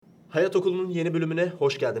Hayat Okulu'nun yeni bölümüne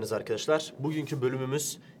hoş geldiniz arkadaşlar. Bugünkü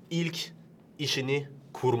bölümümüz ilk işini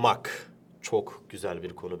kurmak. Çok güzel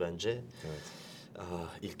bir konu bence. Evet.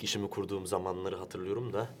 İlk işimi kurduğum zamanları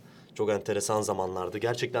hatırlıyorum da çok enteresan zamanlardı.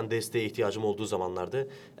 Gerçekten desteğe ihtiyacım olduğu zamanlardı.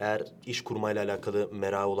 Eğer iş kurmayla alakalı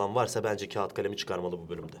merakı olan varsa bence kağıt kalemi çıkarmalı bu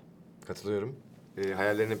bölümde. Katılıyorum.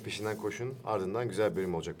 Hayallerinin peşinden koşun. Ardından güzel bir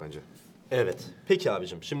bölüm olacak bence. Evet. Peki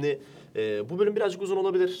abicim. Şimdi bu bölüm birazcık uzun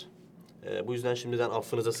olabilir. Bu yüzden şimdiden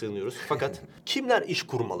affınıza sığınıyoruz. Fakat kimler iş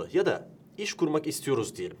kurmalı ya da iş kurmak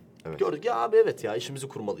istiyoruz diyelim. Evet. Gördük ya abi evet ya işimizi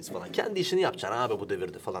kurmalıyız falan. Kendi işini yapacaksın abi bu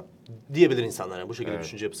devirde falan diyebilir insanlar. Yani bu şekilde Evet.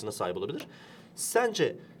 düşünce yapısına sahip olabilir.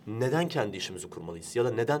 Sence neden kendi işimizi kurmalıyız ya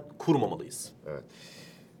da neden kurmamalıyız? Evet.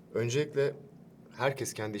 Öncelikle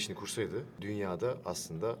herkes kendi işini kursaydı dünyada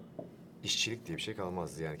aslında işçilik diye bir şey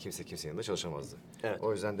kalmazdı. Yani kimse kimsenin yanında çalışamazdı. Evet.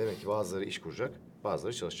 O yüzden demek ki bazıları iş kuracak,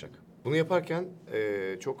 bazıları çalışacak. Bunu yaparken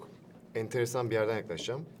çok enteresan bir yerden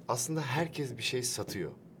yaklaşacağım. Aslında herkes bir şey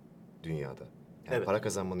satıyor dünyada. Yani Evet. para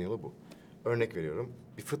kazanmanın yolu bu. Örnek veriyorum.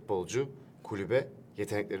 Bir futbolcu kulübe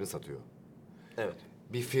yeteneklerini satıyor. Evet.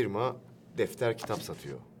 Bir firma defter kitap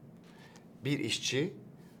satıyor. Bir işçi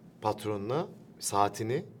patronuna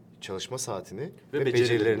saatini, çalışma saatini Ve ve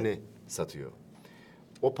becerilerini. becerilerini satıyor.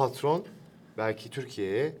 O patron belki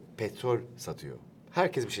Türkiye'ye petrol satıyor.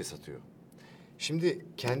 Herkes bir şey satıyor. Şimdi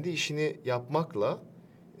kendi işini yapmakla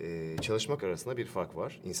çalışmak arasında bir fark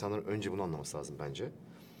var. İnsanların önce bunu anlaması lazım bence.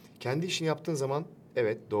 Kendi işini yaptığın zaman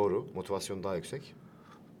evet doğru, motivasyon daha yüksek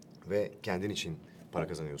ve kendin için para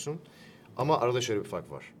kazanıyorsun. Ama arada şöyle bir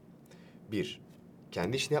fark var. Bir,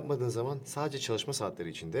 kendi işini yapmadığın zaman sadece çalışma saatleri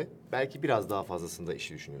içinde belki biraz daha fazlasında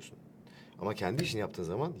işi düşünüyorsun. Ama kendi işini yaptığın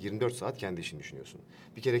zaman 24 saat kendi işini düşünüyorsun.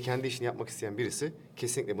 Bir kere kendi işini yapmak isteyen birisi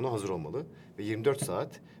kesinlikle buna hazır olmalı. Ve 24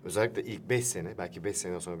 saat özellikle ilk 5 sene belki 5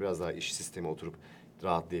 seneden sonra biraz daha iş sistemi oturup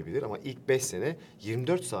rahatlayabilir. Ama ilk 5 sene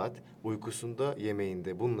 24 saat uykusunda,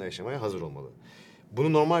 yemeğinde bununla yaşamaya hazır olmalı.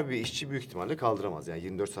 Bunu normal bir işçi büyük ihtimalle kaldıramaz. Yani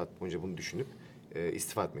 24 saat boyunca bunu düşünüp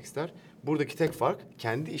istifa etmek ister. Buradaki tek fark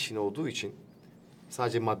kendi işin olduğu için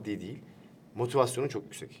sadece maddi değil, motivasyonun çok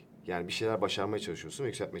yüksek. Yani bir şeyler başarmaya çalışıyorsun ve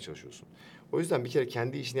yükseltmeye çalışıyorsun. O yüzden bir kere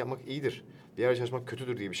kendi işini yapmak iyidir. Bir yerde çalışmak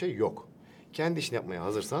kötüdür diye bir şey yok. Kendi işini yapmaya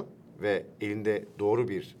hazırsan ve elinde doğru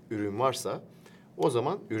bir ürün varsa o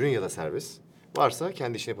zaman ürün ya da servis varsa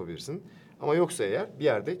kendi işini yapabilirsin. Ama yoksa eğer bir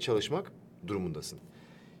yerde çalışmak durumundasın.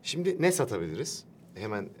 Şimdi ne satabiliriz?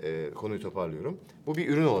 Hemen konuyu toparlıyorum. Bu bir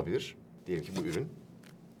ürün olabilir. Diyelim ki bu ürün.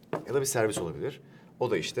 Ya da bir servis olabilir.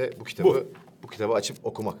 O da işte bu kitabı açıp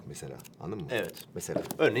okumak mesela. Anladın mı? Evet. Mesela.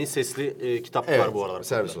 Örneğin sesli kitap Evet, var bu aralar.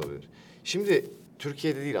 servis popüler. olabilir. Şimdi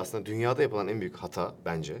Türkiye'de değil aslında dünyada yapılan en büyük hata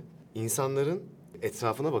bence insanların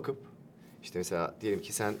etrafına bakıp işte mesela diyelim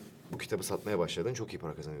ki sen bu kitabı satmaya başladın, çok iyi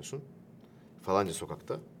para kazanıyorsun falanca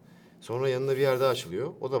sokakta. Sonra yanında bir yerde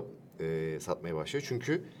açılıyor. O da satmaya başlıyor.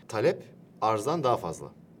 Çünkü talep arzdan daha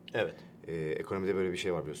fazla. Evet. Ekonomide böyle bir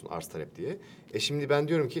şey var biliyorsun, arz talep diye. Şimdi ben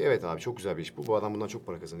diyorum ki evet abi çok güzel bir iş bu. Bu adam bundan çok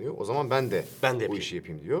para kazanıyor. O zaman ben de Ben de bu yapayım. işi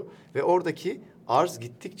yapayım diyor. Ve oradaki arz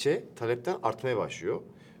gittikçe talepten artmaya başlıyor.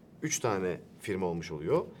 3 tane firma olmuş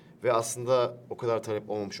oluyor. Ve aslında o kadar talep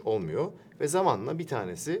olmamış olmuyor. Ve zamanla bir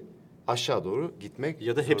tanesi aşağı doğru gitmek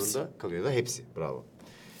Ya da zorunda hepsi. kalıyor. Ya da hepsi. Bravo.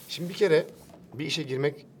 Şimdi bir kere bir işe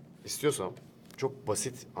girmek istiyorsam çok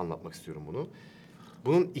basit anlatmak istiyorum bunu.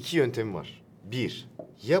 Bunun iki yöntemi var. Bir,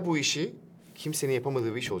 ya bu işi kimsenin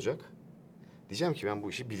yapamadığı bir iş olacak. Diyeceğim ki ben bu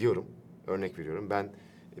işi biliyorum. Örnek veriyorum. Ben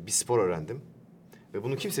bir spor öğrendim. Ve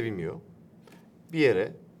bunu kimse bilmiyor. Bir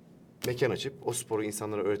yere mekan açıp o sporu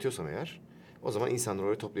insanlara öğretiyorsam eğer, o zaman insanları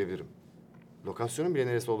oraya toplayabilirim. Lokasyonun bile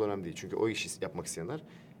neresi olduğu önemli değil. Çünkü o işi yapmak isteyenler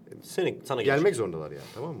Sana gelmek gelecek. zorundalar yani,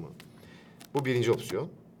 tamam mı? Bu birinci opsiyon.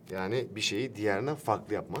 Yani bir şeyi diğerinden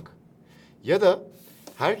farklı yapmak. Ya da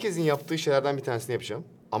herkesin yaptığı şeylerden bir tanesini yapacağım.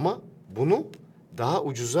 Ama bunu daha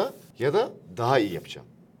ucuza ya da daha iyi yapacağım.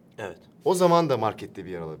 Evet. O zaman da markette bir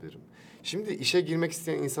yer alabilirim. Şimdi işe girmek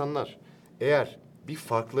isteyen insanlar eğer bir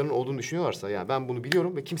farklarının olduğunu düşünüyorlarsa, yani ben bunu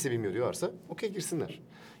biliyorum ve kimse bilmiyor diyorlarsa okey girsinler.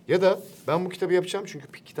 Ya da ben bu kitabı yapacağım çünkü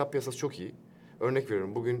kitap piyasası çok iyi. Örnek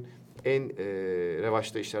veriyorum, bugün en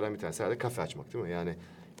revaçta işlerden bir tanesi herhalde kafe açmak, değil mi? Yani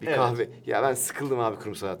bir Evet. kahve, ya ben sıkıldım abi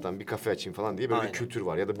kurumsal hayattan, bir kafe açayım falan diye böyle Aynen. bir kültür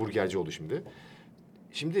var. Ya da burgerci oldu şimdi.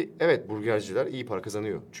 Şimdi evet, burgerciler iyi para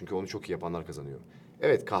kazanıyor. Çünkü onu çok iyi yapanlar kazanıyor.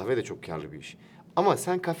 Evet, kahve de çok karlı bir iş. Ama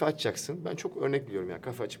sen kafe açacaksın. Ben çok örnek biliyorum ya,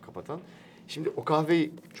 kafe açıp kapatan. Şimdi o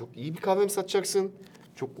kahveyi çok iyi bir kahve mi satacaksın?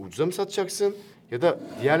 Çok ucuza mı satacaksın? Ya da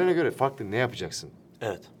diğerlerine göre farklı ne yapacaksın?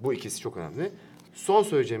 Evet. Bu ikisi çok önemli. Son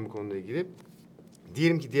söyleyeceğim bu konuyla ilgili.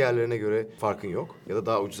 Diyelim ki diğerlerine göre farkın yok ya da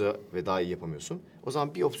daha ucuza ve daha iyi yapamıyorsun. O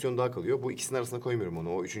zaman bir opsiyon daha kalıyor. Bu ikisinin arasına koymuyorum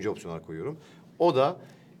onu. O üçüncü opsiyona koyuyorum. O da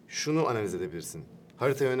şunu analiz edebilirsin.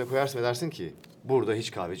 Haritayı önüne koyarsın ve dersin ki burada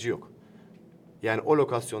hiç kahveci yok. Yani o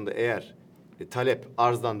lokasyonda eğer talep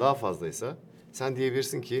arzdan daha fazlaysa sen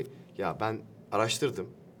diyebilirsin ki ya ben araştırdım.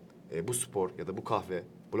 Bu spor ya da bu kahve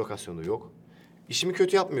bu lokasyonda yok. İşimi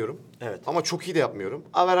kötü yapmıyorum. Evet. Ama çok iyi de yapmıyorum.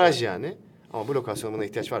 Averaj yani. Ama bu lokasyona buna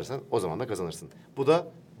ihtiyaç varsa o zaman da kazanırsın. Bu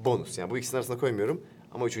da bonus. Yani bu ikisinin arasında koymuyorum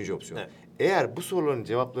ama üçüncü opsiyon. Evet. Eğer bu soruların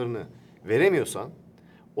cevaplarını veremiyorsan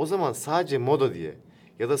o zaman sadece moda diye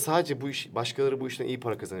ya da sadece bu iş başkaları bu işten iyi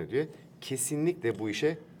para kazanıyor diye kesinlikle bu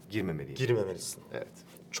işe girmemeliyim. Girmemelisin. Evet.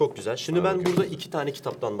 Çok güzel. Şimdi Sana ben bakıyorum. burada 2 tane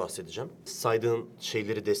kitaptan bahsedeceğim. Saydığın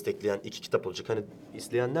şeyleri destekleyen 2 kitap olacak. Hani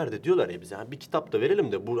izleyenler de diyorlar ya bize bir kitap da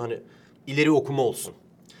verelim de bu hani ileri okuma olsun.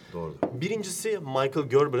 Doğru. Birincisi Michael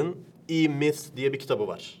Gerber'ın E-Myth diye bir kitabı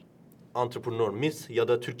var. Entrepreneur Myth ya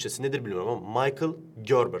da Türkçesi nedir bilmiyorum ama Michael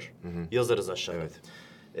Gerber. Yazarız aşağıda.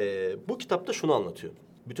 Evet. Bu kitapta şunu anlatıyor.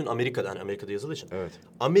 Bütün Amerika'da, hani Amerika'da yazıldığı için. Evet.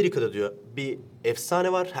 Amerika'da diyor bir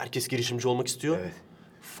efsane var. Herkes girişimci olmak istiyor. Evet.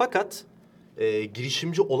 Fakat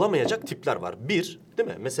girişimci olamayacak tipler var. Bir, değil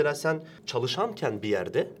mi? Mesela sen çalışanken bir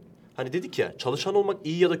yerde, hani dedik ya çalışan olmak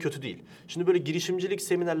iyi ya da kötü değil. Şimdi böyle girişimcilik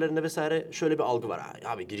seminerlerinde vesaire şöyle bir algı var.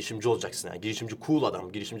 Abi girişimci olacaksın yani. Girişimci cool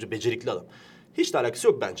adam, girişimci becerikli adam. Hiç de alakası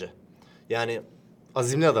yok bence. Yani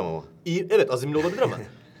Azimli adam ama. iyi, evet azimli olabilir ama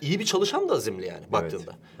iyi bir çalışan da azimli yani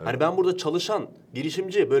baktığında. evet. Hani ben burada çalışan,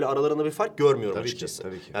 girişimci böyle aralarında bir fark görmüyorum Tabii ki, açıkçası.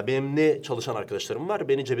 tabii ki. Ya benim ne çalışan arkadaşlarım var,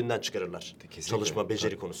 beni cebinden çıkarırlar. Kesinlikle. Çalışma,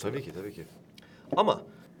 beceri konusunda. Tabii ki, tabii ki. Ama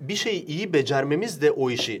bir şeyi iyi becermemiz de o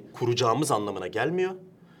işi kuracağımız anlamına gelmiyor.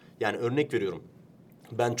 Yani örnek veriyorum.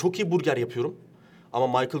 Ben çok iyi burger yapıyorum. Ama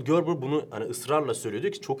Michael Gerber bunu hani ısrarla söylüyor.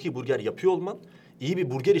 Diyor ki çok iyi burger yapıyor olman iyi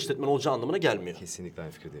bir burger işletmen olacağı anlamına gelmiyor. Kesinlikle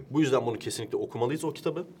aynı fikirdeyim. Bu yüzden bunu kesinlikle okumalıyız o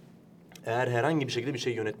kitabı. Eğer herhangi bir şekilde bir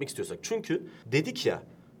şey yönetmek istiyorsak. Çünkü dedik ya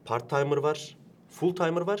part timer var, full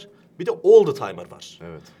timer var, bir de all the timer var.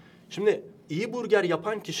 Evet. Şimdi iyi burger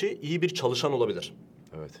yapan kişi iyi bir çalışan olabilir.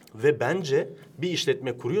 Evet. Ve bence bir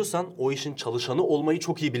işletme kuruyorsan o işin çalışanı olmayı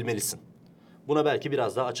çok iyi bilmelisin. Buna belki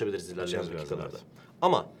biraz daha açabiliriz ilerleyen Açarız biraz dakikalarda. daha,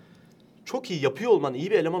 Ama çok iyi yapıyor olman,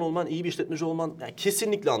 iyi bir eleman olman, iyi bir işletmeci olman yani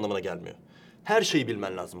kesinlikle anlamına gelmiyor. Her şeyi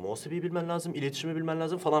bilmen lazım. Muhasebeyi bilmen lazım, iletişimi bilmen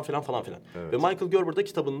lazım falan filan falan filan. Evet. Ve Michael Gerber da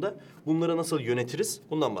kitabında bunları nasıl yönetiriz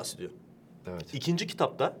bundan bahsediyor. Evet. İkinci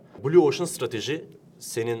kitapta Blue Ocean Strateji.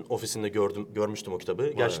 Senin ofisinde görmüştüm o kitabı.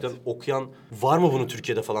 Gerçekten evet. okuyan var mı bunu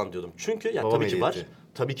Türkiye'de falan diyordum. Çünkü ya Babam tabii ki var. hediyeti.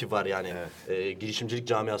 Tabii ki var yani. Girişimcilik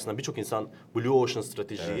camiasında birçok insan Blue Ocean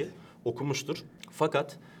Strateji'yi okumuştur.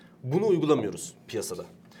 Fakat bunu uygulamıyoruz piyasada.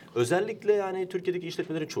 Özellikle yani Türkiye'deki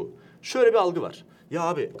işletmelerin çoğu. Şöyle bir algı var. Ya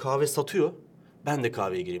abi kahve satıyor. Ben de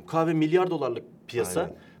kahveye gireyim. Kahve milyar dolarlık piyasa.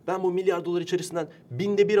 Aynen. Ben bu milyar dolar içerisinden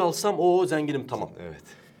 1/1000 alsam o zenginim tamam. Evet.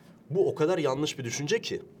 Bu o kadar yanlış bir düşünce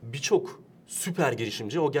ki birçok süper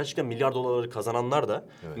girişimci, o gerçekten milyar dolarları kazananlar da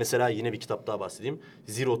mesela yine bir kitap daha bahsedeyim.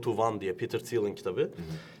 Zero to One diye Peter Thiel'in kitabı.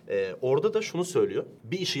 Orada da şunu söylüyor.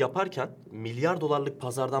 Bir işi yaparken milyar dolarlık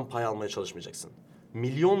pazardan pay almaya çalışmayacaksın.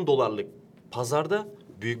 Milyon dolarlık pazarda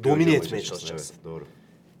Büyük domine bir etmeye çalışacaksın. Evet, doğru.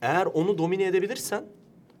 Eğer onu domine edebilirsen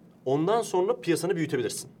ondan sonra piyasanı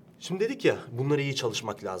büyütebilirsin. Şimdi dedik ya bunları iyi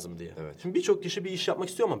çalışmak lazım diye. Evet. Şimdi birçok kişi bir iş yapmak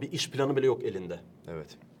istiyor ama bir iş planı bile yok elinde. Evet.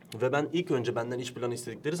 Ve ben ilk önce benden iş planı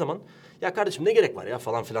istedikleri zaman ya kardeşim ne gerek var ya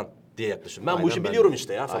falan filan diye yaklaşıyorum. Ben bu Aynen işi ben de. biliyorum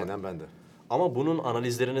işte ya falan. Aynen ben de. Ama bunun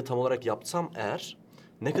analizlerini tam olarak yapsam eğer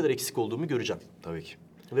ne kadar eksik olduğumu göreceğim. Tabii ki.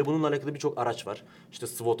 Ve bununla alakalı birçok araç var. İşte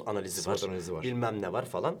SWOT analizi SWOT var. analizi var. Bilmem ne var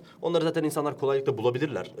falan. Onları zaten insanlar kolaylıkla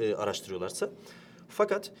bulabilirler araştırıyorlarsa.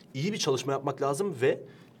 Fakat iyi bir çalışma yapmak lazım ve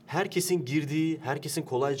herkesin girdiği, herkesin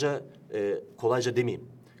kolayca demeyeyim.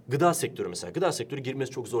 Gıda sektörü mesela. Gıda sektörü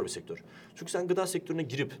girmesi çok zor bir sektör. Çünkü sen gıda sektörüne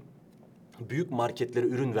girip büyük marketlere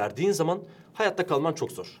ürün verdiğin zaman hayatta kalman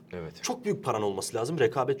çok zor. Evet. Çok büyük paran olması lazım.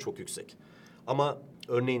 Rekabet çok yüksek. Ama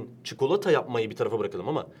örneğin çikolata yapmayı bir tarafa bırakalım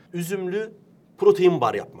ama üzümlü protein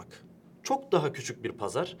bar yapmak. Çok daha küçük bir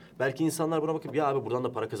pazar. Belki insanlar buna bakıp ya abi buradan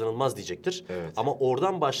da para kazanılmaz diyecektir. Evet. Ama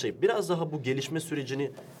oradan başlayıp biraz daha bu gelişme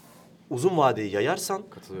sürecini uzun vadeye yayarsan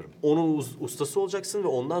Katılıyorum. onun ustası olacaksın ve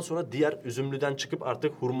ondan sonra diğer üzümlüden çıkıp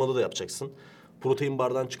artık hurmalı da yapacaksın. Protein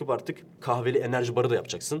bardan çıkıp artık kahveli enerji barı da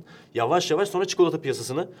yapacaksın. Yavaş yavaş sonra çikolata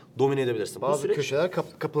piyasasını domine edebilirsin. Bazı Bu süreç köşeler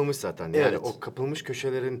kapılmış zaten. Yani Evet. o kapılmış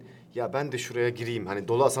köşelerin ya ben de şuraya gireyim. Hani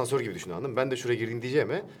dolu asansör gibi düşün anladın mı? Ben de şuraya gireyim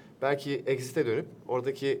diyeceğime belki exit'e dönüp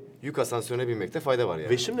oradaki yük asansörüne binmekte fayda var yani.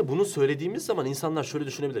 Ve şimdi bunu söylediğimiz zaman insanlar şöyle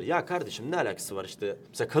düşünebilir. Ya kardeşim ne alakası var işte.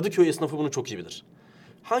 Mesela Kadıköy esnafı bunu çok iyi bilir.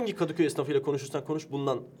 Hangi Kadıköy esnafıyla konuşursan konuş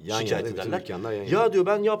bundan Yan şikayet yana, bütün ederler. dükkanlar yan Ya yana. diyor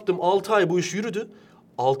ben yaptım 6 ay bu iş yürüdü.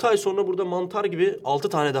 6 ay sonra burada mantar gibi 6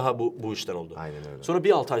 tane daha bu işten oldu. Aynen öyle. Sonra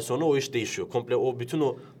bir 6 ay sonra o iş değişiyor. Komple bütün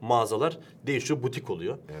o mağazalar değişiyor, butik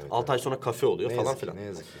oluyor. Evet, 6 ay sonra kafe oluyor Ne falan yazık ki, filan. ne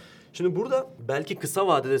yazık ki. Şimdi burada belki kısa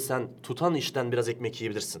vadede sen tutan işten biraz ekmek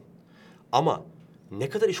yiyebilirsin. Ama ne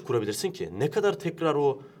kadar iş kurabilirsin ki? Ne kadar tekrar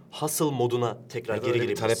o hustle moduna tekrar Ya da geri öyle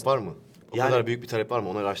bir girebilirsin? talep var mı? O Yani- kadar büyük bir talep var mı?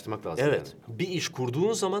 Onu araştırmak lazım Evet. yani. Bir iş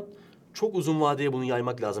kurduğun zaman çok uzun vadeye bunu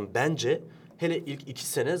yaymak lazım. Bence hele ilk 2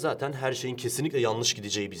 sene zaten her şeyin kesinlikle yanlış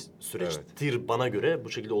gideceği bir süreçtir bana göre. Bu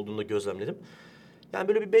şekilde olduğunu da gözlemledim. Yani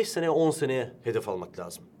böyle bir 5 seneye 10 seneye hedef almak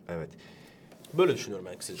lazım. Evet. Böyle düşünüyorum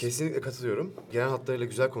ben kısacası. Kesinlikle katılıyorum. Genel hatlarıyla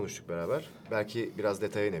güzel konuştuk beraber. Belki biraz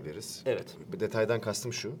detaya inebiliriz. Evet. Bir detaydan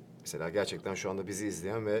kastım şu. Mesela gerçekten şu anda bizi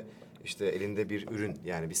izleyen ve işte elinde bir ürün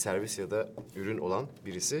yani bir servis ya da ürün olan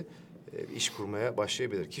birisi bir iş kurmaya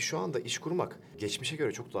başlayabilir. Ki şu anda iş kurmak geçmişe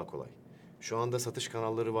göre çok daha kolay. Şu anda satış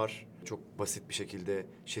kanalları var. Çok basit bir şekilde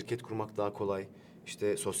şirket kurmak daha kolay.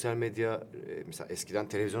 İşte sosyal medya, mesela eskiden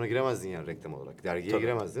televizyona giremezdin yani reklam olarak. Dergiye Tabii.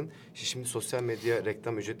 giremezdin. Şimdi sosyal medya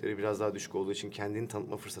reklam ücretleri biraz daha düşük olduğu için kendini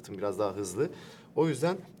tanıtma fırsatın biraz daha hızlı. O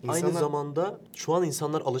yüzden insanlar... Aynı zamanda şu an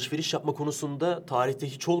insanlar alışveriş yapma konusunda tarihte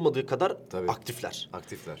hiç olmadığı kadar Tabii. aktifler.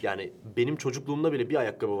 Aktifler. Yani benim çocukluğumda bile bir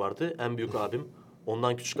ayakkabı vardı. En büyük abim,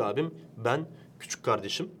 ondan küçük abim, ben, küçük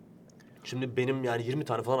kardeşim. Şimdi benim yani 20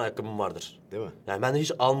 tane falan ayakkabım vardır. Değil mi? Yani ben de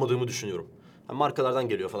hiç almadığımı düşünüyorum. Ha, markalardan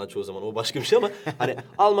geliyor falan çoğu zaman, o başka bir şey ama hani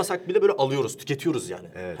almasak bile böyle alıyoruz, tüketiyoruz yani.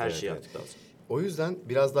 Evet, Her evet, şeyi evet. artık lazım. O yüzden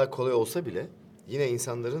biraz daha kolay olsa bile yine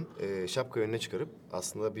insanların şapka önüne çıkarıp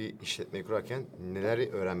aslında bir işletmeyi kurarken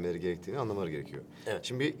neler öğrenmeleri gerektiğini anlamaları gerekiyor. Evet.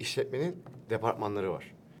 Şimdi bir işletmenin departmanları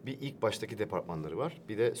var. Bir ilk baştaki departmanları var.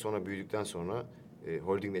 Bir de sonra büyüdükten sonra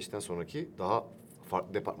holdingleştikten sonraki daha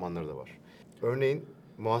farklı departmanları da var. Örneğin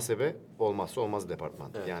muhasebe olmazsa olmaz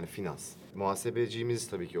departman. Evet. Yani finans. Muhasebecimiz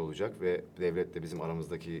tabii ki olacak ve devlet de bizim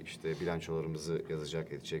aramızdaki işte bilançolarımızı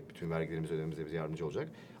yazacak, edecek, bütün vergilerimizi ödememize bize yardımcı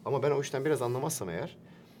olacak. Ama ben o işten biraz anlamazsam eğer,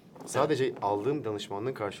 sadece aldığım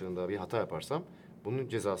danışmanlığın karşılığında bir hata yaparsam bunun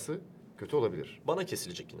cezası kötü olabilir. Bana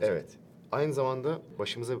kesilecek yine. Evet. Aynı zamanda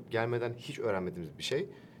başımıza gelmeden hiç öğrenmediğimiz bir şey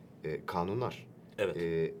kanunlar.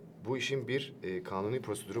 Evet. Bu işin bir kanuni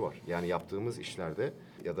prosedürü var. Yani yaptığımız işlerde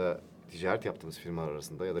ya da ticaret yaptığımız firmalar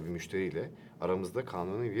arasında ya da bir müşteriyle aramızda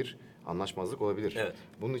kanuni bir anlaşmazlık olabilir. Evet.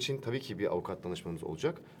 Bunun için tabii ki bir avukat danışmanımız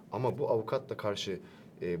olacak. Ama bu avukatla karşı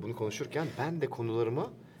bunu konuşurken ben de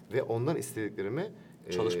konularıma ve ondan istediklerime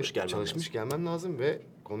Çalışmış gelmem lazım ve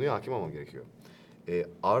konuya hakim olmam gerekiyor.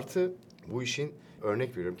 Artı bu işin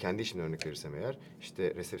örnek veriyorum, kendi işimden örnek verirsem eğer,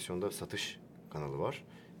 işte resepsiyonda satış kanalı var.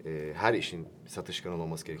 Her işin satış kanalı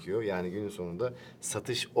olması gerekiyor. Yani günün sonunda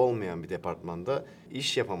satış olmayan bir departmanda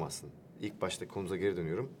iş yapamazsın. İlk başta konumuza geri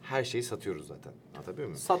dönüyorum. Her şeyi satıyoruz zaten. Anlatabiliyor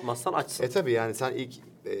muyum? Satmazsan açsın. Tabii yani sen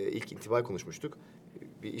ilk intibai konuşmuştuk.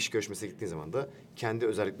 Bir iş görüşmesine gittiğin zaman da kendi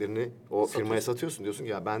özelliklerini o firmaya satıyorsun. Diyorsun ki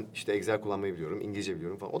ya ben işte Excel kullanmayı biliyorum, İngilizce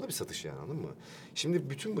biliyorum falan. O da bir satış yani, anladın mı? Şimdi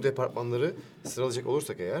bütün bu departmanları sıralayacak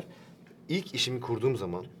olursak eğer, ilk işimi kurduğum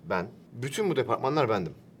zaman bütün bu departmanlar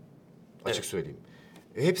bendim. Açık Evet. söyleyeyim.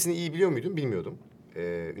 Hepsini iyi biliyor muydum? Bilmiyordum.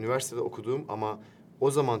 Üniversitede okuduğum ama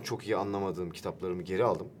o zaman çok iyi anlamadığım kitaplarımı geri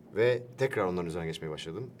aldım. Ve tekrar onların üzerine geçmeye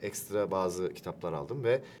başladım. Ekstra bazı kitaplar aldım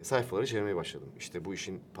ve sayfaları çevirmeye başladım. İşte bu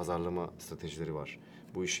işin pazarlama stratejileri var.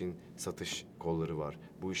 Bu işin satış kolları var.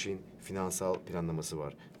 Bu işin finansal planlaması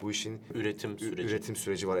var. Bu işin Üretim süreci. üretim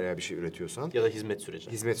süreci var eğer bir şey üretiyorsan. Ya da hizmet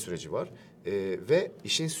süreci. Hizmet süreci var. Ve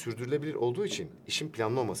işin sürdürülebilir olduğu için işin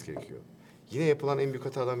planlı olması gerekiyor. Yine yapılan en büyük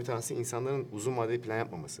hatadan bir tanesi insanların uzun vadeli plan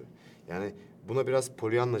yapmaması. Yani buna biraz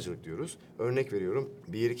polyanlacılık diyoruz. Örnek veriyorum,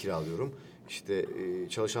 bir yeri kiralıyorum. İşte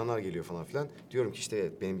çalışanlar geliyor falan filan. Diyorum ki işte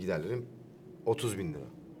evet, benim giderlerim 30 bin lira,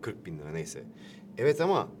 40 bin lira neyse. Evet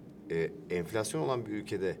ama enflasyon olan bir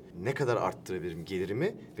ülkede ne kadar arttırabilirim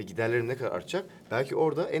gelirimi ve giderlerim ne kadar artacak? Belki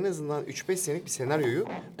orada en azından 3-5 senelik bir senaryoyu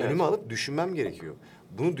önüme alıp düşünmem gerekiyor.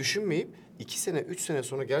 Bunu düşünmeyip 2 sene, 3 sene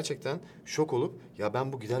sonra gerçekten şok olup ya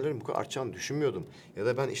ben bu giderlerin bu kadar artacağını düşünmüyordum. Ya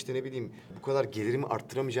da ben işte ne bileyim bu kadar gelirimi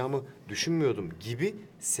arttıramayacağımı düşünmüyordum gibi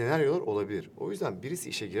senaryolar olabilir. O yüzden birisi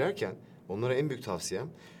işe girerken onlara en büyük tavsiyem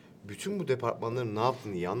bütün bu departmanların ne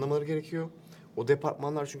yaptığını iyi anlamaları gerekiyor. O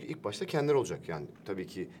departmanlar çünkü ilk başta kendileri olacak. Yani tabii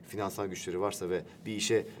ki finansal güçleri varsa ve bir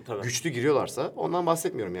işe Tabii. güçlü giriyorlarsa ondan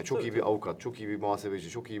bahsetmiyorum. Yani çok Tabii, iyi bir avukat, çok iyi bir muhasebeci,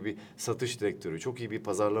 çok iyi bir satış direktörü, çok iyi bir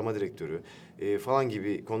pazarlama direktörü falan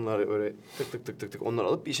gibi konuları öyle tık tık tık tık tık onlar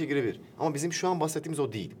alıp bir işe girebilir. Ama bizim şu an bahsettiğimiz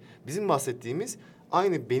o değil. Bizim bahsettiğimiz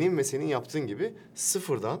aynı benim ve senin yaptığın gibi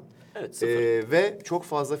sıfırdan Evet, sıfır. ve çok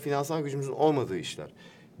fazla finansal gücümüzün olmadığı işler.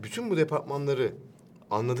 Bütün bu departmanları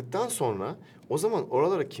anladıktan sonra o zaman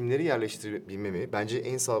oralara kimleri yerleştirebilmemi bence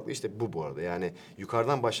en sağlıklı işte bu arada. Yani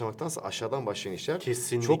yukarıdan başlamaktansa aşağıdan başlayan işler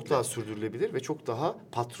Kesinlikle. çok daha sürdürülebilir ve çok daha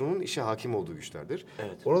patronun işe hakim olduğu güçlerdir.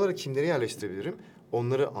 Evet. Oralara kimleri yerleştirebilirim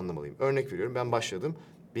onları anlamalıyım. Örnek veriyorum, ben başladım.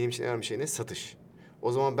 Benim için en önemli şey ne? Satış.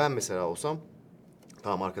 O zaman ben mesela olsam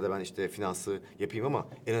Tamam arkada ben işte finansı yapayım ama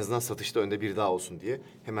en azından satışta önde bir daha olsun diye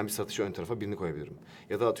hemen bir satışı ön tarafa birini koyabilirim.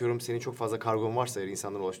 Ya da atıyorum senin çok fazla kargon varsa eğer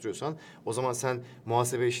insanlara ulaştırıyorsan o zaman sen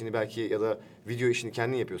muhasebe işini belki ya da video işini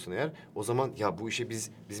kendin yapıyorsun eğer o zaman ya bu işe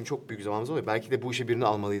bizim çok büyük zamanımız oluyor. Belki de bu işe birini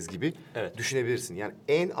almalıyız gibi Evet. düşünebilirsin. Yani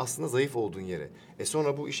en aslında zayıf olduğun yere.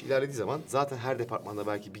 Sonra bu iş ilerlediği zaman zaten her departmanda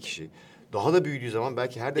belki bir kişi daha da büyüdüğü zaman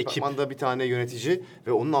belki her departmanda bir tane yönetici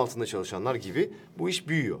ve onun altında çalışanlar gibi bu iş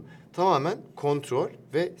büyüyor. Tamamen kontrol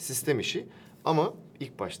ve sistem işi ama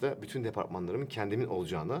ilk başta bütün departmanlarımın kendimin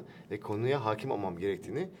olacağına ve konuya hakim olmam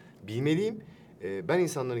gerektiğini bilmeliyim. Ben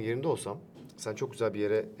insanların yerinde olsam, sen çok güzel bir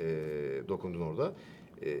yere dokundun orada.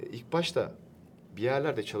 İlk başta bir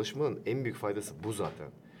yerlerde çalışmanın en büyük faydası bu zaten.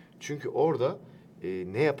 Çünkü orada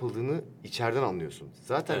ne yapıldığını içeriden anlıyorsun.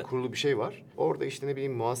 Zaten Evet. kurulu bir şey var. Orada işte ne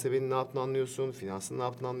bileyim muhasebenin ne yaptığını anlıyorsun, finansın ne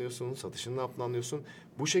yaptığını anlıyorsun, satışın ne yaptığını anlıyorsun.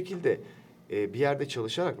 Bu şekilde bir yerde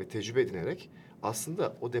çalışarak ve tecrübe edinerek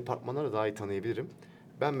aslında o departmanları daha iyi tanıyabilirim.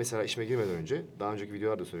 Ben mesela işime girmeden önce, daha önceki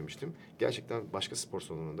videolarda söylemiştim. Gerçekten başka spor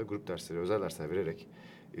salonunda grup dersleri, özel dersler vererek,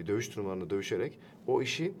 dövüş turnuvalarında dövüşerek o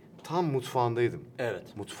işin tam mutfağındaydım. Evet.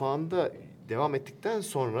 Mutfağında devam ettikten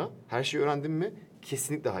sonra her şeyi öğrendim mi?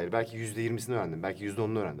 Kesinlikle hayır. Belki %20'sini öğrendim. Belki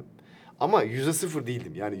 %10'unu öğrendim. Ama %0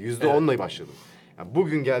 değildim. Yani %10'la başladım. Yani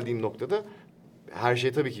bugün geldiğim noktada her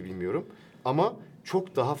şeyi tabii ki bilmiyorum. Ama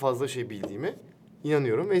çok daha fazla şey bildiğime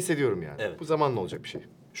inanıyorum ve hissediyorum yani. Evet. Bu zamanla olacak bir şey.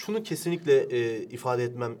 Şunu kesinlikle ifade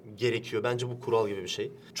etmem gerekiyor. Bence bu kural gibi bir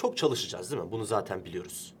şey. Çok çalışacağız değil mi? Bunu zaten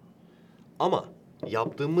biliyoruz. Ama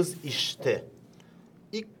yaptığımız işte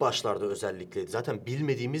ilk başlarda özellikle zaten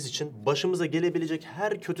bilmediğimiz için başımıza gelebilecek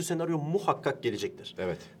her kötü senaryo muhakkak gelecektir.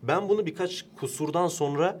 Evet. Ben bunu birkaç kusurdan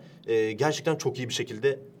sonra gerçekten çok iyi bir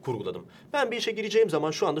şekilde kurguladım. Ben bir işe gireceğim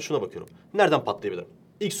zaman şu anda şuna bakıyorum. Nereden patlayabilirim?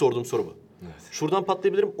 İlk sorduğum soru bu. Evet. Şuradan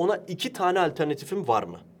patlayabilirim. Ona 2 tane alternatifim var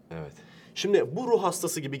mı? Evet. Şimdi bu ruh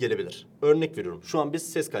hastası gibi gelebilir. Örnek veriyorum. Şu an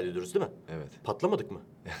biz ses kaydediyoruz değil mi? Evet. Patlamadık mı?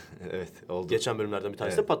 Evet. Oldu. Geçen bölümlerden bir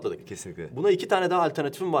tanesinde Evet, patladık. kesinlikle. Buna 2 tane daha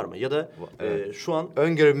alternatifim var mı? Ya da Evet. şu an...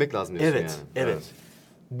 Öngörebilmek lazım diyorsun Evet, yani. evet.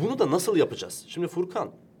 Bunu da nasıl yapacağız? Şimdi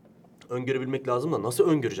Furkan, öngörebilmek lazım da nasıl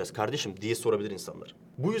öngöreceğiz kardeşim diye sorabilir insanlar.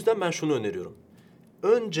 Bu yüzden ben şunu öneriyorum.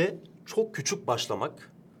 Önce çok küçük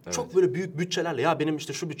başlamak. Çok böyle büyük bütçelerle ya benim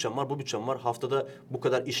işte şu bütçem var, bu bütçem var, haftada bu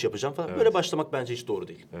kadar iş yapacağım falan. Böyle başlamak bence hiç doğru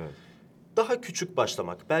değil. Evet. Daha küçük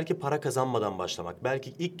başlamak, belki para kazanmadan başlamak,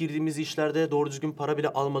 belki ilk girdiğimiz işlerde doğru düzgün para bile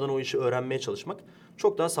almadan o işi öğrenmeye çalışmak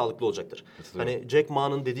çok daha sağlıklı olacaktır. Hani Jack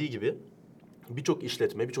Ma'nın dediği gibi birçok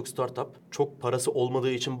işletme, birçok startup çok parası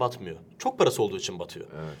olmadığı için batmıyor. Çok parası olduğu için batıyor.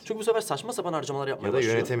 Evet. Çünkü bu sefer saçma sapan harcamalar yapmaya Ya da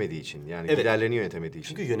başlıyor. yönetemediği için. Yani Evet. giderlerini yönetemediği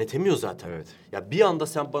için. Çünkü yönetemiyor zaten. Evet. Ya bir anda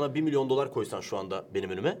sen bana 1 milyon dolar koysan şu anda benim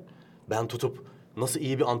önüme, ben tutup nasıl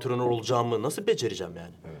iyi bir antrenör olacağımı nasıl becereceğim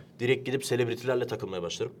yani? Evet. Direkt gidip selebritilerle takılmaya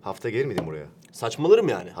başlarım. Hafta gelir miydin buraya? Saçmalarım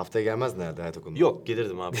yani. Haftaya gelmez nerede hayat okulunda? Yok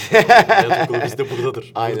gelirdim abi. Hayat okulu bizde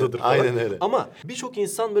buradadır. Aynen, buradadır falan. aynen öyle. Ama birçok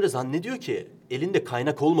insan böyle zannediyor ki elinde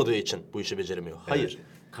kaynak olmadığı için bu işi beceremiyor. Hayır.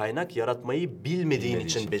 Kaynak yaratmayı bilmediğin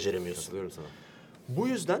için beceremiyorsun. Katılıyorum sana. Bu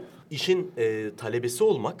yüzden işin talebesi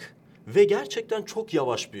olmak ve gerçekten çok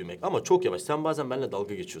yavaş büyümek. Ama çok yavaş. Sen bazen benimle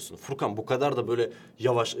dalga geçiyorsun. Furkan bu kadar da böyle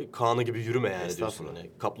yavaş Kaan'ı gibi yürüme yani diyorsun. Estağfurullah. Hani,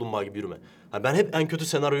 kaplumbağa gibi yürüme. Ha, ben hep en kötü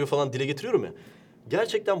senaryoyu falan dile getiriyorum ya.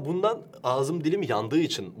 Gerçekten bundan ağzım dilim yandığı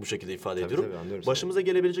için bu şekilde ifade ediyorum. tabii, anlıyorum Başımıza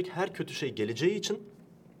gelebilecek her kötü şey geleceği için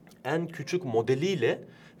en küçük modeliyle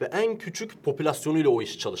ve en küçük popülasyonuyla o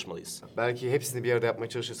işi çalışmalıyız. Belki hepsini bir yerde yapmaya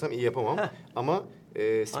çalışırsam iyi yapamam. Ama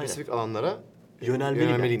spesifik alanlara Yönelmeliyim.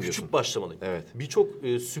 Yani. diyorsun. Küçük başlamalıyım. Evet. Birçok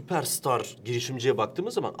süperstar girişimciye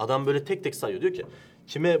baktığımız zaman adam böyle tek tek sayıyor. Diyor ki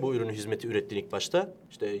kime bu ürünü hizmeti ürettiğin ilk başta?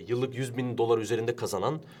 İşte yıllık 100 bin dolar üzerinde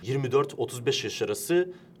kazanan 24-35 yaş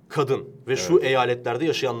arası kadın ve şu eyaletlerde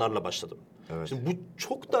yaşayanlarla başladım. Evet. Şimdi bu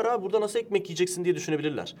çok dar ha, burada nasıl ekmek yiyeceksin diye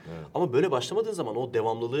düşünebilirler. Ama böyle başlamadığın zaman o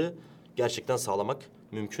devamlılığı gerçekten sağlamak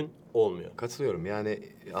mümkün olmuyor. Katılıyorum. Yani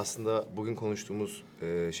aslında bugün konuştuğumuz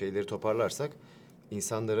şeyleri toparlarsak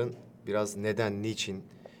insanların biraz neden, niçin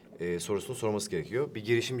sorusunu sorması gerekiyor. Bir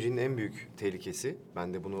girişimcinin en büyük tehlikesi,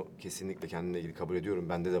 ben de bunu kesinlikle kendimle ilgili kabul ediyorum,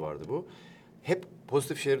 bende de vardı bu. Hep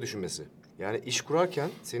pozitif şeyleri düşünmesi. Yani iş kurarken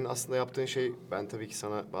senin aslında yaptığın şey, ben tabii ki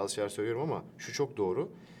sana bazı şeyler söylüyorum ama şu çok doğru.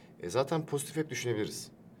 Zaten pozitif hep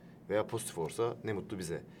düşünebiliriz. Veya pozitif olsa ne mutlu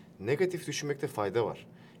bize. Negatif düşünmekte fayda var.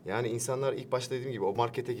 Yani insanlar ilk başta dediğim gibi o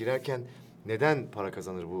markete girerken neden para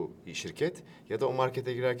kazanır bu şirket? Ya da o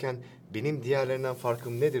markete girerken benim diğerlerinden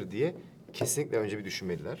farkım nedir diye kesinlikle önce bir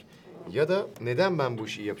düşünmeliler. Ya da neden ben bu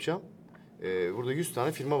işi yapacağım? Burada 100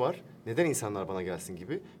 tane firma var. Neden insanlar bana gelsin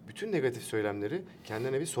gibi bütün negatif söylemleri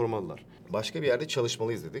kendilerine bir sormalılar. Başka bir yerde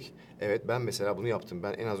çalışmalıyız dedik. Evet ben mesela bunu yaptım.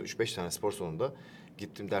 Ben en az 3-5 tane spor salonunda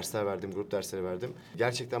gittim dersler verdim, grup dersleri verdim.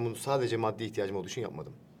 Gerçekten bunu sadece maddi ihtiyacım olduğu için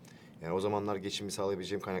yapmadım. Yani o zamanlar geçimimi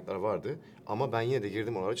sağlayabileceğim kaynaklar vardı. Ama ben yine de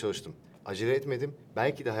girdim oralara çalıştım. Acele etmedim.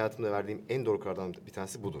 Belki de hayatımda verdiğim en doğru karardan bir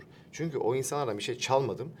tanesi budur. Çünkü o insanlardan bir şey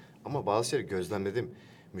çalmadım ama bazı şeyleri gözlemledim.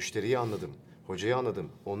 Müşteriyi anladım. Hocayı anladım.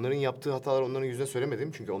 Onların yaptığı hataları onların yüzüne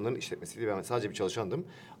söylemedim. Çünkü onların işletmesiydi. Ben sadece bir çalışandım.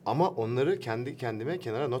 Ama onları kendi kendime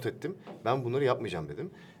kenara not ettim. Ben bunları yapmayacağım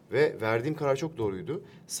dedim. Ve verdiğim karar çok doğruydu.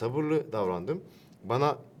 Sabırlı davrandım.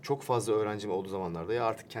 Bana çok fazla öğrencim olduğu zamanlarda ya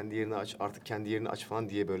artık kendi yerini aç, artık kendi yerini aç falan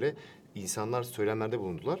diye böyle insanlar söylemlerde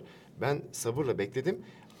bulundular. Ben sabırla bekledim.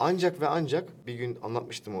 Ancak ve ancak bir gün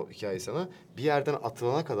anlatmıştım o hikayeyi sana. Bir yerden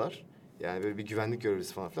atılana kadar yani böyle bir güvenlik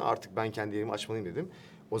görevlisi falan filan artık ben kendi yerimi açmalıyım dedim.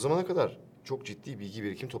 O zamana kadar çok ciddi bilgi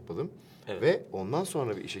birikim topladım. Evet. Ve ondan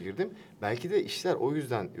sonra bir işe girdim. Belki de işler o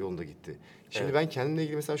yüzden yolunda gitti. Şimdi Evet. ben kendimle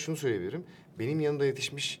ilgili mesela şunu söyleyebilirim. Benim yanımda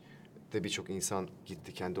yetişmiş de birçok insan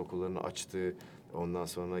gitti, kendi okullarını açtı. Ondan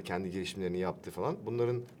sonra kendi girişimlerini yaptı falan.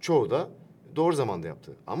 Bunların çoğu da doğru zamanda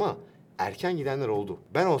yaptı. Ama erken gidenler oldu.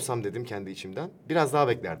 Ben olsam dedim kendi içimden biraz daha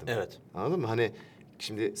beklerdim. Evet. Anladın mı? Hani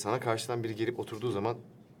şimdi sana karşıdan biri gelip oturduğu zaman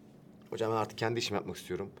hocam ben artık kendi işimi yapmak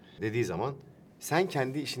istiyorum dediği zaman sen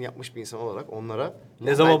kendi işini yapmış bir insan olarak onlara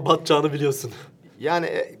Ne zaman batacağını biliyorsun. yani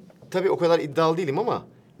tabii o kadar iddialı değilim ama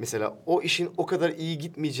mesela o işin o kadar iyi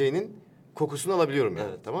gitmeyeceğinin kokusunu alabiliyorum yani.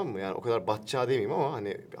 Evet. Tamam mı? Yani o kadar batacağı demeyeyim ama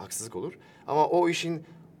hani haksızlık olur. Ama o işin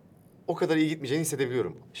o kadar iyi gitmeyeceğini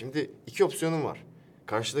hissedebiliyorum. Şimdi iki opsiyonun var.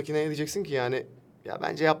 Karşıdakine ne diyeceksin ki yani ya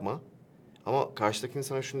bence yapma. Ama karşıdakinin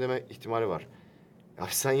sana şunu deme ihtimali var. Ya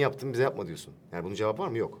sen yaptın bize yapma diyorsun. Yani bunun cevabı var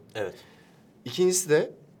mı? Yok. Evet. İkincisi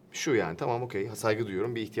de şu yani tamam okey saygı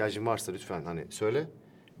duyuyorum. Bir ihtiyacın varsa lütfen hani söyle.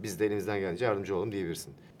 Biz de elimizden gelince yardımcı olalım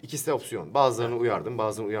diyebilirsin. İkisi de opsiyon. Bazılarını uyardım,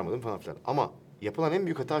 bazılarını uyarmadım falan filan. Ama yapılan en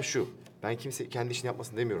büyük hata şu. Ben kimse kendi işini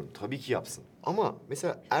yapmasın demiyorum. Tabii ki yapsın. Ama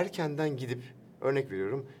mesela erkenden gidip örnek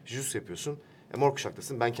veriyorum. Jus yapıyorsun. Mor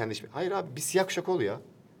kuşaktasın. Ben kendi işimi... Hayır abi bir siyah kuşak ol ya.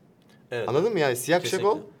 Evet. Anladın mı yani? Siyah kuşak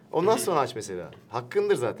ol. Kesinlikle. Ondan sonra aç mesela.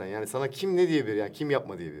 Hakkındır zaten. Yani sana kim ne diyebilir yani kim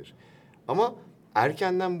yapma diyebilir. Ama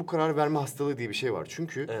erkenden bu karar verme hastalığı diye bir şey var.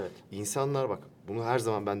 Çünkü Evet. insanlar bak bunu her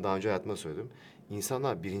zaman ben daha önce hayatımda söyledim.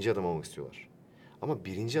 İnsanlar birinci adam olmak istiyorlar. Ama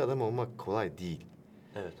birinci adam olmak kolay değil.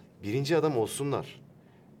 Evet. Birinci adam olsunlar.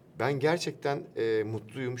 Ben gerçekten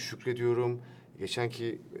mutluyum, şükrediyorum.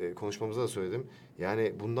 Geçenki konuşmamızda da söyledim.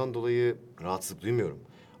 Yani bundan dolayı rahatsızlık duymuyorum.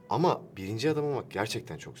 Ama birinci adam olmak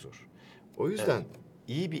gerçekten çok zor. O yüzden Evet.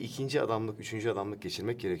 iyi bir ikinci adamlık, üçüncü adamlık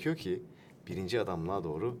geçirmek gerekiyor ki birinci adamlığa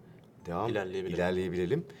doğru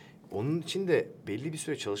ilerleyebilelim. Onun için de belli bir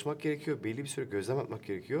süre çalışmak gerekiyor, belli bir süre gözlem yapmak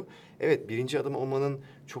gerekiyor. Evet, birinci adam olmanın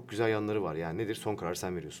çok güzel yanları var. Yani nedir? Son kararı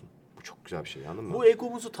sen veriyorsun. Bu çok güzel bir şey, anladın mı? Bu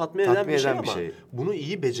egomuzu tatmin eden Tatmin bir şey eden bir ama şey. bunu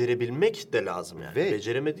iyi becerebilmek de lazım yani. Ve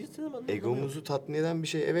Beceremediysen ama egomuzu tatmin eden bir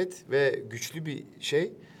şey evet ve güçlü bir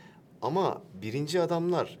şey. Ama birinci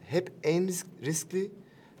adamlar hep en riskli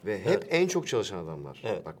ve hep Evet. en çok çalışan adamlar.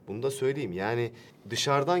 Evet. Bak bunu da söyleyeyim. Yani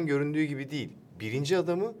dışarıdan göründüğü gibi değil. Birinci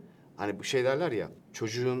adamı hani bu şey derler ya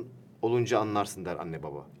çocuğun olunca anlarsın der anne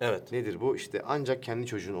baba. Evet. Nedir bu? İşte ancak kendi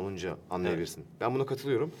çocuğun olunca anlayabilirsin. Ben buna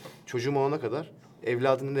katılıyorum. Çocuğum olana kadar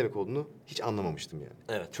evladın ne demek olduğunu hiç anlamamıştım yani.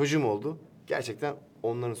 Evet. Çocuğum oldu. Gerçekten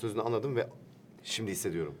onların sözünü anladım ve şimdi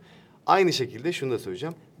hissediyorum. Aynı şekilde şunu da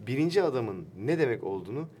söyleyeceğim. Birinci adamın ne demek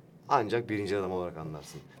olduğunu ancak birinci adam olarak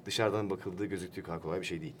anlarsın. Dışarıdan bakıldığı, gözüktüğü kadar kolay bir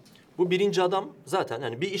şey değil. Bu birinci adam zaten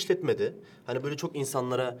hani bir işletmede hani böyle çok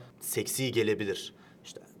insanlara seksi gelebilir.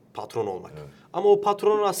 İşte patron olmak. Evet. Ama o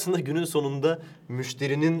patronun aslında günün sonunda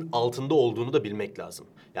müşterinin altında olduğunu da bilmek lazım.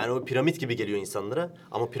 Yani o piramit gibi geliyor insanlara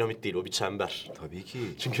ama piramit değil o bir çember. Tabii ki.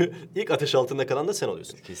 Çünkü ilk ateş altında kalan da sen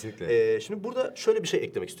oluyorsun. Kesinlikle. Şimdi burada şöyle bir şey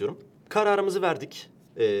eklemek istiyorum. Kararımızı verdik.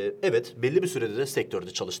 Evet, belli bir sürede de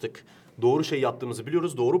sektörde çalıştık. Doğru şey yaptığımızı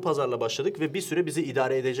biliyoruz. Doğru pazarla başladık ve bir süre bizi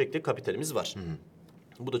idare edecek de kapitalimiz var.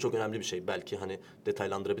 Bu da çok önemli bir şey. Belki hani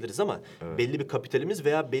detaylandırabiliriz ama belli bir kapitalimiz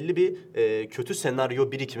veya belli bir kötü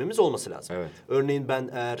senaryo birikimimiz olması lazım. Evet. Örneğin ben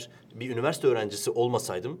eğer bir üniversite öğrencisi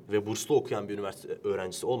olmasaydım ve burslu okuyan bir üniversite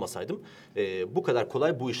öğrencisi olmasaydım bu kadar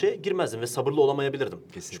kolay bu işe girmezdim ve sabırlı olamayabilirdim.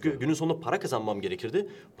 Kesinlikle. Çünkü günün sonunda para kazanmam gerekirdi.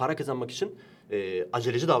 Para kazanmak için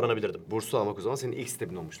aceleci davranabilirdim. Burslu almak o zaman senin ilk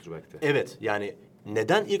stepin olmuştur belki de. Evet yani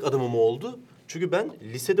neden ilk adımım oldu? Çünkü ben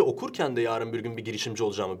lisede okurken de yarın bir gün bir girişimci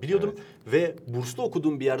olacağımı biliyordum. Ve burslu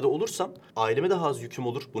okuduğum bir yerde olursam aileme daha az yüküm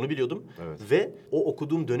olur. Bunu biliyordum. Evet. Ve o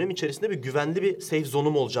okuduğum dönem içerisinde bir güvenli bir safe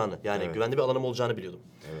zone'um olacağını yani Evet. güvenli bir alanım olacağını biliyordum.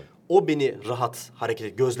 Evet. o beni rahat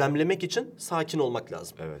gözlemlemek için sakin olmak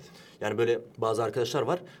lazım. Evet. Yani böyle bazı arkadaşlar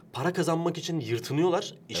var, para kazanmak için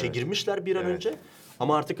yırtınıyorlar. İşe girmişler bir an Evet. önce.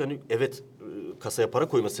 Ama artık hani evet, kasaya para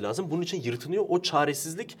koyması lazım. Bunun için yırtınıyor. O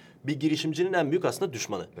çaresizlik bir girişimcinin en büyük aslında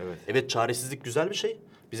düşmanı. Evet. Evet, çaresizlik güzel bir şey.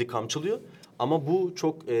 Bizi kamçılıyor. Ama bu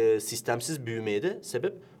çok sistemsiz büyümeye de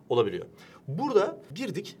sebep olabiliyor. Burada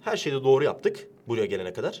girdik, her şeyi de doğru yaptık buraya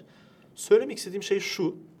gelene kadar. Söylemek istediğim şey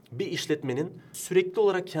şu: bir işletmenin sürekli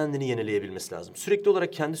olarak kendini yenileyebilmesi lazım. Sürekli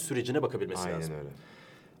olarak kendi sürecine bakabilmesi Aynen lazım. öyle.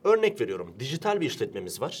 Örnek veriyorum, dijital bir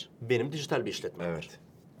işletmemiz var. Benim dijital bir işletmem var. Evet.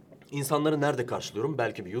 İnsanları nerede karşılıyorum?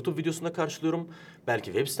 Belki bir YouTube videosunda karşılıyorum. Belki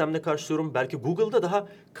web sitemde karşılıyorum. Belki Google'da daha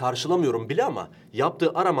karşılamıyorum bile ama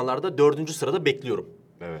yaptığı aramalarda 4. sırada bekliyorum.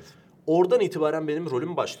 Evet. Oradan itibaren benim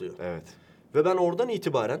rolüm başlıyor. Evet. Ve ben oradan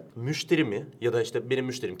itibaren müşterimi ya da işte benim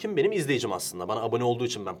müşterim kim? Benim izleyicim aslında. Bana abone olduğu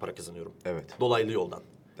için ben para kazanıyorum. Evet. Dolaylı yoldan.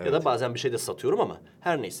 Ya da bazen bir şey de satıyorum ama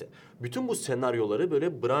her neyse. Bütün bu senaryoları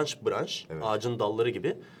böyle branş branş, ağacın dalları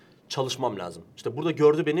gibi çalışmam lazım. İşte burada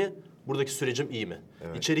gördü beni, buradaki sürecim iyi mi?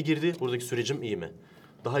 İçeri girdi, buradaki sürecim iyi mi?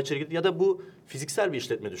 Daha içeri girdi. Ya da bu fiziksel bir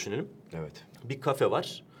işletme düşünelim. Evet. Bir kafe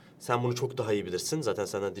var. Sen bunu çok daha iyi bilirsin. Zaten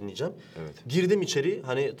senden dinleyeceğim. Evet. Girdim içeri.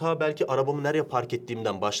 Hani ta belki arabamı nereye park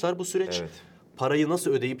ettiğimden başlar bu süreç. Evet. Parayı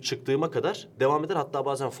nasıl ödeyip çıktığıma kadar devam eder. Hatta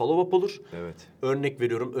bazen follow-up olur. Evet. Örnek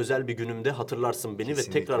veriyorum, özel bir günümde hatırlarsın beni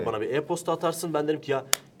Kesinlikle. ve tekrar bana bir e-posta atarsın. Ben derim ki ya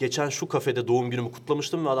geçen şu kafede doğum günümü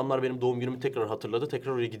kutlamıştım ve adamlar benim doğum günümü tekrar hatırladı.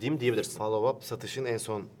 Tekrar oraya gideyim diyebilirsin. Follow-up satışın en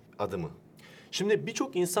son adımı. Şimdi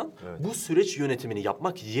birçok insan bu süreç yönetimini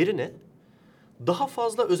yapmak yerine daha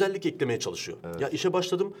fazla özellik eklemeye çalışıyor. Ya işe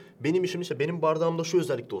başladım, benim işim işte benim bardağımda şu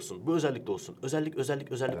özellikte olsun, bu özellikte olsun.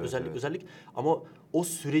 Özellik. Ama o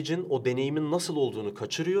sürecin, o deneyimin nasıl olduğunu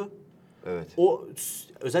kaçırıyor. Evet.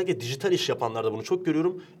 Özellikle dijital iş yapanlarda bunu çok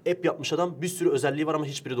görüyorum. App yapmış adam, bir sürü özelliği var ama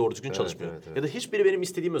hiçbiri doğru düzgün çalışmıyor. evet. Ya da hiçbiri benim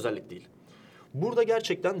istediğim özellik değil. Burada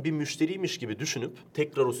gerçekten bir müşteriymiş gibi düşünüp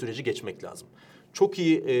tekrar o süreci geçmek lazım. Çok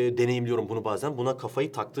iyi deneyimliyorum bunu bazen. Buna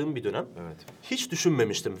kafayı taktığım bir dönem. Evet. Hiç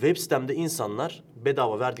düşünmemiştim. Web sitemde insanlar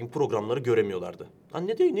bedava verdiğim programları göremiyorlardı. Lan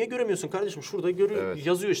ne diyor? Niye göremiyorsun kardeşim? Şurada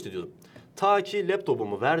yazıyor işte diyordum. Ta ki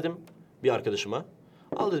laptopumu verdim bir arkadaşıma.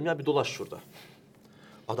 Al dedim ya, bir dolaş şurada.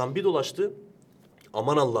 Adam bir dolaştı.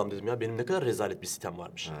 Aman Allah'ım dedim ya, benim ne kadar rezalet bir sitem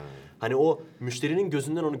varmış. Hani o müşterinin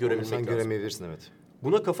gözünden onu görebilmek Sen lazım. göremeyebilirsin, evet.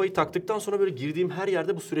 Buna kafayı taktıktan sonra böyle girdiğim her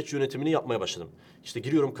yerde bu süreç yönetimini yapmaya başladım. İşte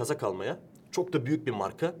giriyorum kazak almaya. Çok da büyük bir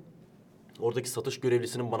marka. Oradaki satış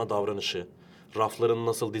görevlisinin bana davranışı, rafların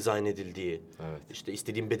nasıl dizayn edildiği, Evet. işte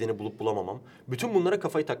istediğim bedeni bulup bulamamam. Bütün bunlara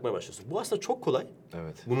kafayı takmaya başlıyorsun. Bu aslında çok kolay.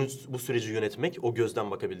 Evet. Bu süreci yönetmek, o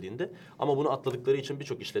gözden bakabildiğinde. Ama bunu atladıkları için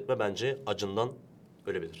birçok işletme bence acından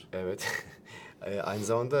ölebilir. Evet. Aynı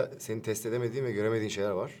zamanda senin test edemediğin ve göremediğin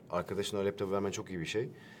şeyler var. Arkadaşına o laptopu vermen çok iyi bir şey.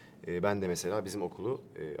 Ben de mesela bizim okulu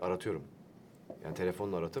aratıyorum. Yani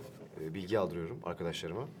telefonla aratıp bilgi aldırıyorum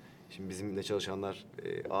arkadaşlarıma. Şimdi bizimle çalışanlar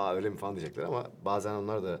öyle mi falan diyecekler ama bazen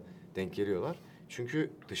onlar da denk geliyorlar.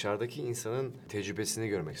 Çünkü dışarıdaki insanın tecrübesini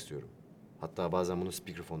görmek istiyorum. Hatta bazen bunu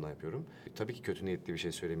speakerphone'dan yapıyorum. Tabii ki kötü niyetli bir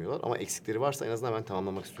şey söylemiyorlar ama eksikleri varsa en azından ben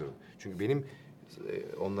tamamlamak istiyorum. Çünkü benim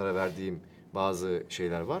onlara verdiğim bazı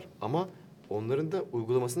şeyler var ama onların da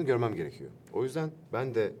uygulamasını görmem gerekiyor. O yüzden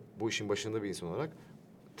ben de bu işin başında bir insan olarak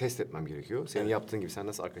test etmem gerekiyor. Senin yaptığın gibi, sen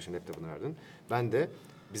nasıl arkadaşın laptopunu verdin. Ben de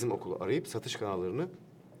bizim okulu arayıp satış kanallarını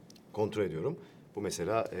kontrol ediyorum. Bu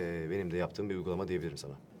mesela benim de yaptığım bir uygulama diyebilirim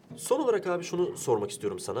sana. Son olarak abi şunu sormak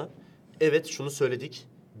istiyorum sana. Evet, şunu söyledik.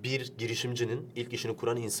 Bir girişimcinin, ilk işini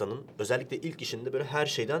kuran insanın özellikle ilk işinde böyle her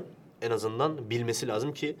şeyden en azından bilmesi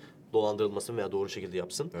lazım ki dolandırılmasın veya doğru şekilde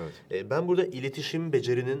yapsın. Evet. Ben burada iletişim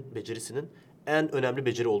becerisinin en önemli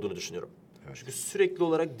beceri olduğunu düşünüyorum. Evet. Çünkü sürekli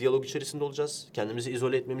olarak diyalog içerisinde olacağız. Kendimizi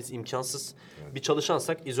izole etmemiz imkansız. Bir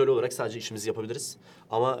çalışansak izole olarak sadece işimizi yapabiliriz.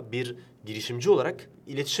 Ama bir girişimci olarak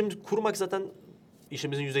iletişim kurmak zaten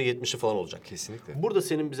işimizin %70'i falan olacak. Kesinlikle. Burada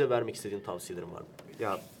senin bize vermek istediğin tavsiyelerin var mı?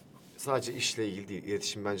 Ya sadece işle ilgili değil,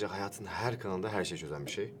 iletişim bence hayatın her kanalında her şeyi çözen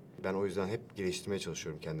bir şey. Ben o yüzden hep geliştirmeye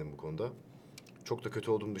çalışıyorum kendimi bu konuda. Çok da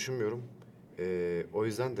kötü olduğumu düşünmüyorum. O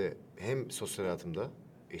yüzden de hem sosyal hayatımda,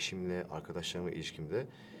 eşimle, arkadaşlarımla ilişkimde,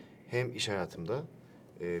 hem iş hayatımda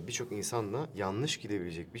birçok insanla yanlış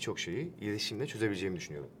gidebilecek birçok şeyi iletişimle çözebileceğimi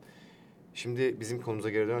düşünüyorum. Şimdi bizim konumuza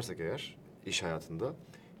geri dönersek eğer, iş hayatında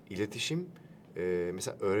iletişim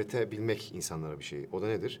mesela öğretebilmek insanlara bir şey. O da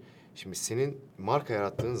nedir? Şimdi senin marka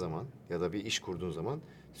yarattığın zaman ya da bir iş kurduğun zaman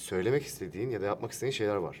söylemek istediğin ya da yapmak istediğin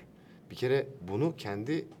şeyler var. Bir kere bunu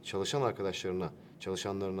kendi çalışan arkadaşlarına,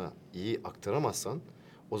 çalışanlarına iyi aktaramazsan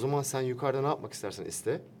o zaman sen yukarıda ne yapmak istersen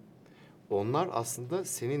iste. Onlar aslında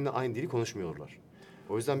seninle aynı dili konuşmuyorlar.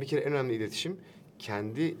 O yüzden bir kere en önemli iletişim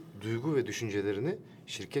kendi duygu ve düşüncelerini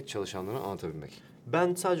şirket çalışanlarına anlatabilmek.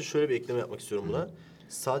 Ben sadece şöyle bir ekleme yapmak istiyorum buna.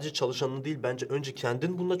 Sadece çalışanın değil, bence önce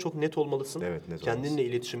kendin bununla çok net olmalısın. Evet, net Kendinle olmalısın.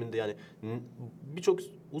 iletişiminde yani birçok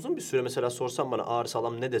uzun bir süre mesela sorsan bana ağır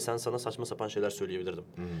sağlam ne desen sana saçma sapan şeyler söyleyebilirdim.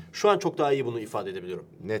 Şu an çok daha iyi bunu ifade edebiliyorum.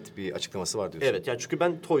 Net bir açıklaması var diyorsun. Evet yani çünkü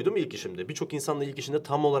ben toydum ilk işimde. Birçok insanla ilk işinde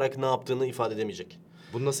tam olarak ne yaptığını ifade edemeyecek.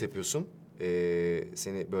 Bunu nasıl yapıyorsun?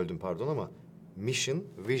 Seni böldüm pardon ama mission,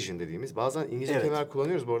 vision dediğimiz bazen İngilizce Evet. kelimeler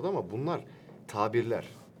kullanıyoruz bu arada ama bunlar tabirler.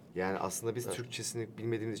 Yani aslında biz Türkçesini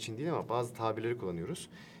bilmediğimiz için değil ama bazı tabirleri kullanıyoruz.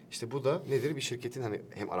 İşte bu da nedir? Bir şirketin hani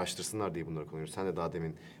hem araştırsınlar diye bunları kullanıyoruz. Sen de daha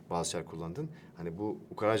demin bazı şeyler kullandın. Hani bu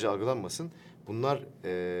ukalaca algılanmasın. Bunlar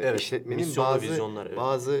işletmenin misyon ve bazı vizyonlar, evet.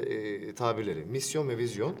 bazı tabirleri. Misyon ve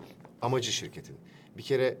vizyon amacı şirketin. Bir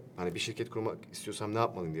kere hani bir şirket kurmak istiyorsam ne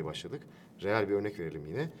yapmalıyım diye başladık. Reel bir örnek verelim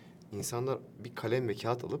yine. İnsanlar bir kalem ve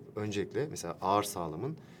kağıt alıp öncelikle mesela ağır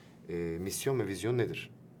sağlamın misyon ve vizyonu nedir?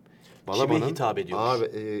 Kime hitap ediyordur?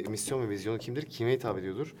 Ağır, misyon ve vizyonu kimdir? Kime hitap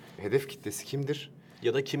ediyordur? Hedef kitlesi kimdir?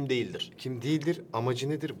 Ya da kim değildir? Kim değildir? Amacı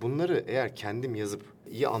nedir? Bunları eğer kendim yazıp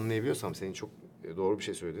iyi anlayabiliyorsam senin çok doğru bir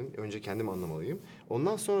şey söyledin. Önce kendim anlamalıyım.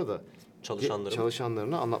 Ondan sonra da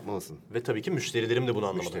çalışanlarına anlatmalısın. Ve tabii ki müşterilerim de bunu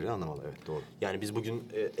anlamalı. Müşteri anlamalı. Evet doğru. Yani biz bugün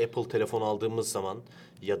Apple telefon aldığımız zaman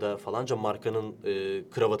ya da falanca markanın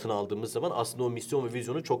kravatını aldığımız zaman aslında o misyon ve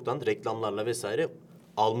vizyonu çoktan reklamlarla vesaire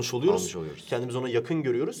almış oluyoruz. Almış oluyoruz. Kendimizi ona yakın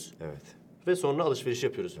görüyoruz Evet. ve sonra alışveriş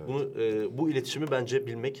yapıyoruz. Bunu bu iletişimi bence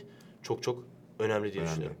bilmek çok çok önemli diye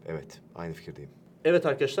Önemli. düşünüyorum. Evet. Aynı fikirdeyim. Evet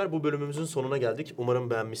arkadaşlar bu bölümümüzün sonuna geldik. Umarım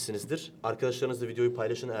beğenmişsinizdir. Arkadaşlarınızla videoyu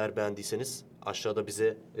paylaşın eğer beğendiyseniz. Aşağıda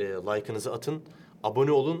bize like'ınızı atın.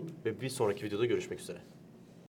 Abone olun ve bir sonraki videoda görüşmek üzere.